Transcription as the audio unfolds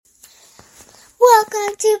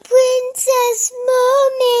Welcome to Princess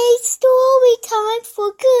Mermaid Story Time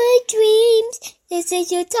for good dreams. This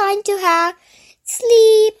is your time to have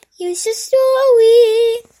sleep. Here's a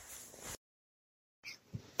story.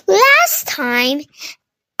 Last time,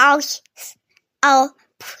 our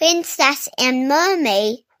princess and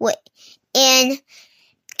mermaid were in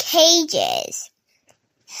cages,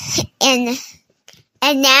 and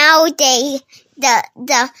now the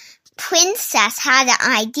princess had an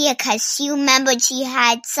idea because she remembered she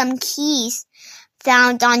had some keys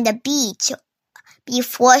found on the beach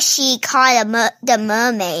before she caught the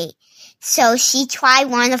mermaid. So she tried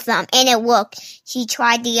one of them and it worked. She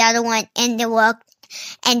tried the other one and it worked.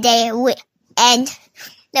 And the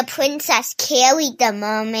princess carried the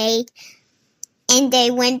mermaid and they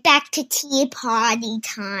went back to tea party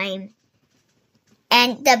time.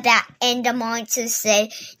 And the monsters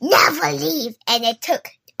said, "Never leave!" And it took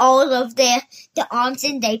all of the arms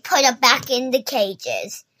and they put them back in the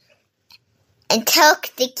cages and took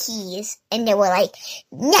the keys and they were like,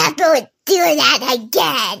 "Never do that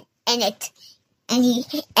again." And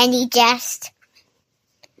he just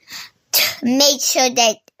made sure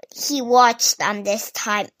that he watched them this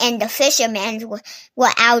time, and the fishermen were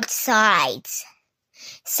outside.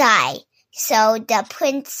 So the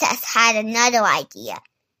princess had another idea.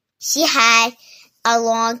 She had a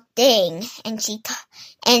long thing, and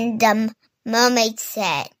the mermaid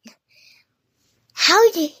said,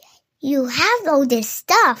 "How do you have all this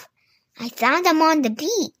stuff? I found them on the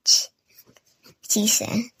beach." She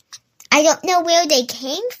said, "I don't know where they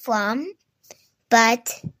came from,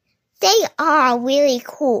 but they are really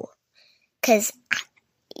cool, 'cause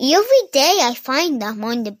every day I find them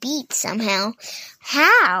on the beach somehow."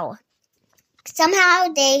 "How?" "Somehow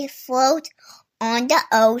they float on the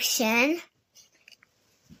ocean.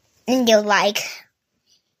 And they're like,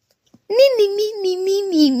 me.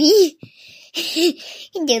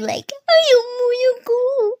 And they're like, I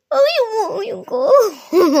want to go.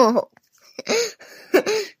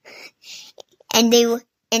 And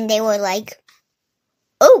they were like,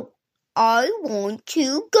 "Oh, I want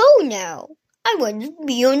to go now. I want to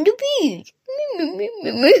be on the beach."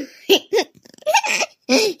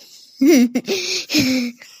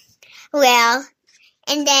 Well,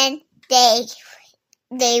 and then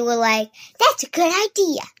they were like, "That's a good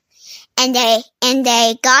idea." And they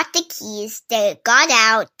got the keys, they got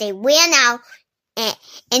out, they ran out, and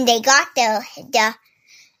they got the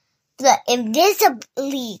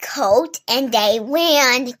invisible coat, and they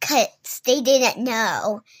ran because they didn't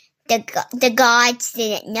know. The gods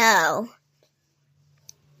didn't know.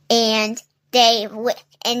 And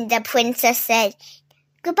the princess said,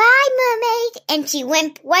 "Goodbye, mermaid," and she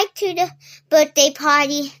went right to the birthday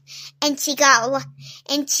party, and she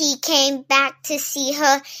came back to see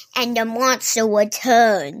her, and the monster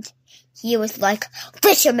returned. He was like,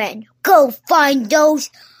 "Fisherman, go find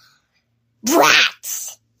those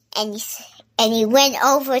brats," and he went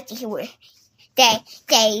over.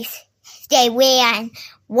 They ran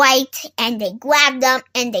right, and they grabbed them,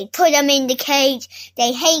 and they put them in the cage.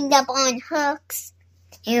 They hanged up on hooks.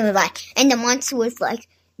 And the monster was like,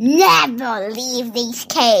 "Never leave this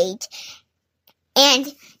cage."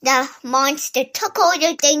 And the monster took all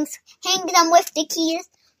the things, hanged them with the keys,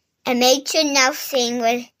 and made sure nothing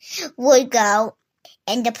would go.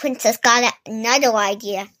 And the princess got another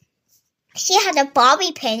idea. She had a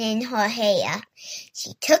bobby pin in her hair.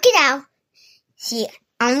 She took it out. She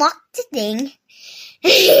unlocked the thing.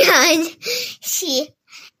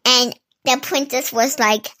 And the princess was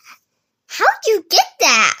like, "How'd you get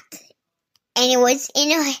that?" And it was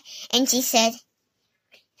in her, and she said,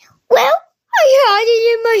 "Well, I had it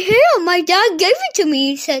in my hair. My dad gave it to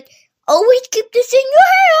me. He said, always keep this in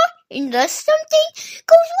your hair unless something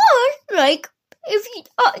goes wrong, like if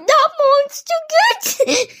that monster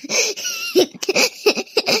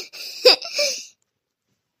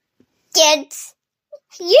gets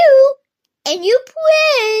you and your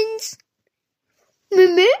friends."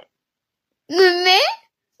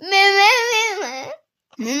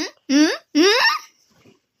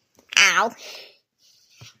 Ow.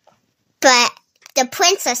 But the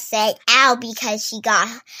princess said ow because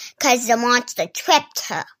the monster tripped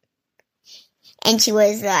her. And she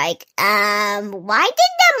was like, why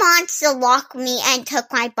did the monster lock me and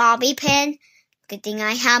took my bobby pin? Good thing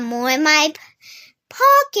I have more in my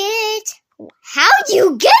pocket. How'd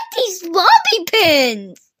you get these bobby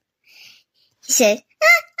pins? He said,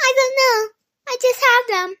 I don't know. I just have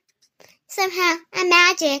them. Somehow, a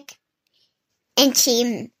magic. And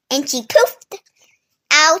she poofed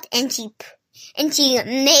out, and she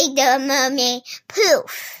made the mermaid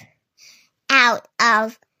poof out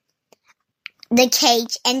of the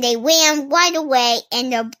cage, and they ran right away,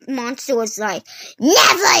 and the monster was like,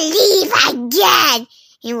 "Never leave again!"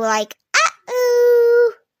 And we're like,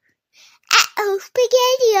 uh-oh,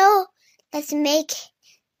 Spaghetti-O, let's make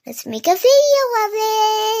a video of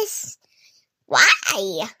this.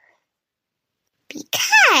 Why?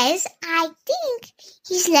 Because I think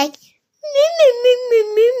he's like,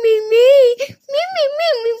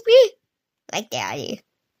 like Daddy.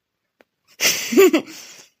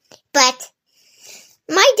 But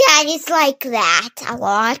my dad is like that a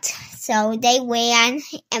lot. So they ran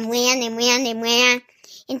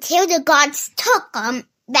until the gods took them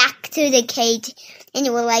back to the cage, and they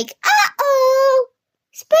were like, uh-oh,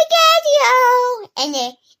 Spaghetti-O,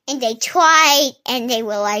 and they tried, and they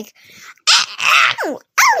were like, oh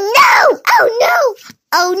no, oh no,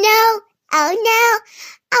 oh no, oh no,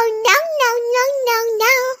 no, no, no,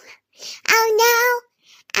 no, oh no,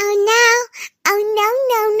 oh no, oh no,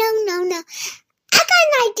 no, no, no, no. I got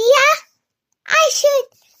an idea. I should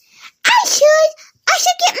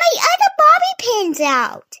get my other bobby pins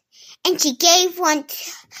out. And she gave one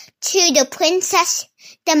to the princess,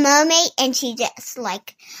 the mermaid, and she just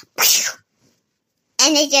like,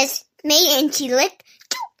 and it just made it, and she licked,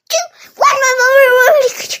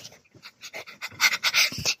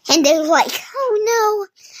 and they were like, oh no,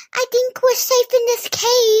 I think we're safe in this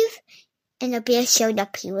cave. And the bear showed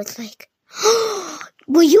up. He was like, oh,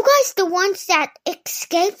 were you guys the ones that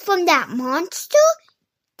escaped from that monster?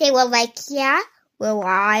 They were like, yeah, well,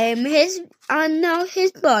 I'm now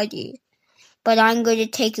his body, but I'm going to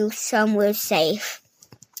take you somewhere safe.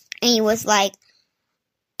 And he was like,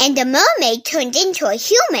 and the mermaid turned into a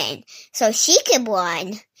human so she could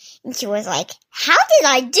run. And she was like, how did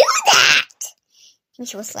I do that? And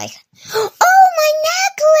she was like, oh, my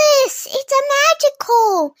necklace! It's a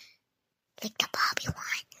magical! Like the Bobby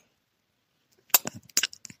one.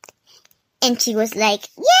 And she was like,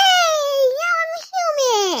 yay! Now I'm a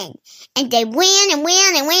human! And they ran and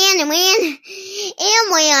ran and ran and ran and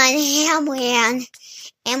ran and ran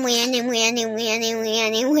and ran and ran and ran and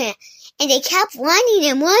ran and ran. And they kept running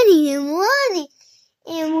and running and running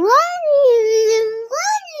and running and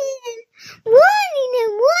running and running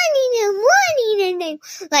and running and running, and they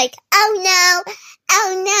like, oh no, oh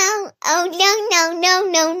no, oh no, no, no,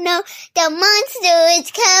 no, no, the monster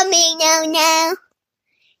is coming, oh no.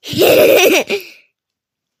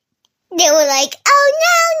 They were like, oh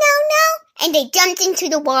no, no, no, and they jumped into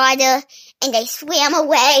the water and they swam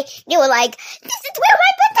away. They were like, this is where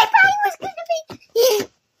my birthday party was gonna be.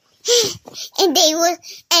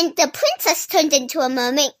 And the princess turned into a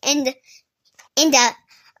mermaid, and the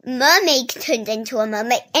mermaid turned into a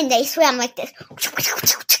mermaid, and they swam like this.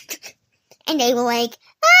 And they were like,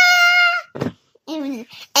 ah!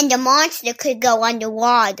 And the monster could go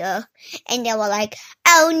underwater. And they were like,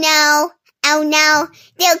 oh no,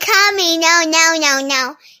 they're coming, no, no, no,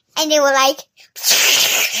 no. And they were like,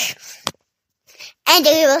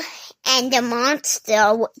 and the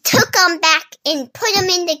monster took them back and put them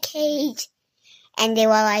in the cage. And they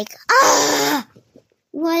were like,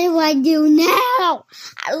 what do I do now?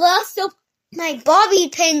 I lost my bobby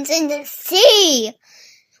pins in the sea.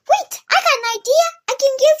 Wait, I got an idea. I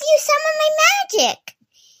can give you some of my magic.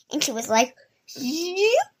 And she was like,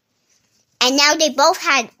 and now they both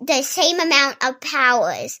had the same amount of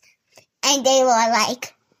powers. And they were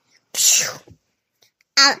like,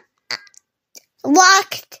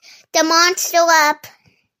 locked the monster up.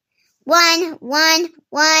 One.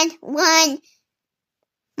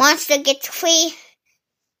 Monster gets free.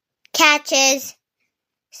 Catches.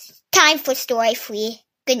 Time for story 3.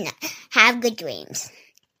 Good night. Have good dreams.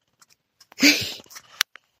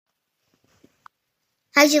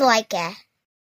 How'd you like it?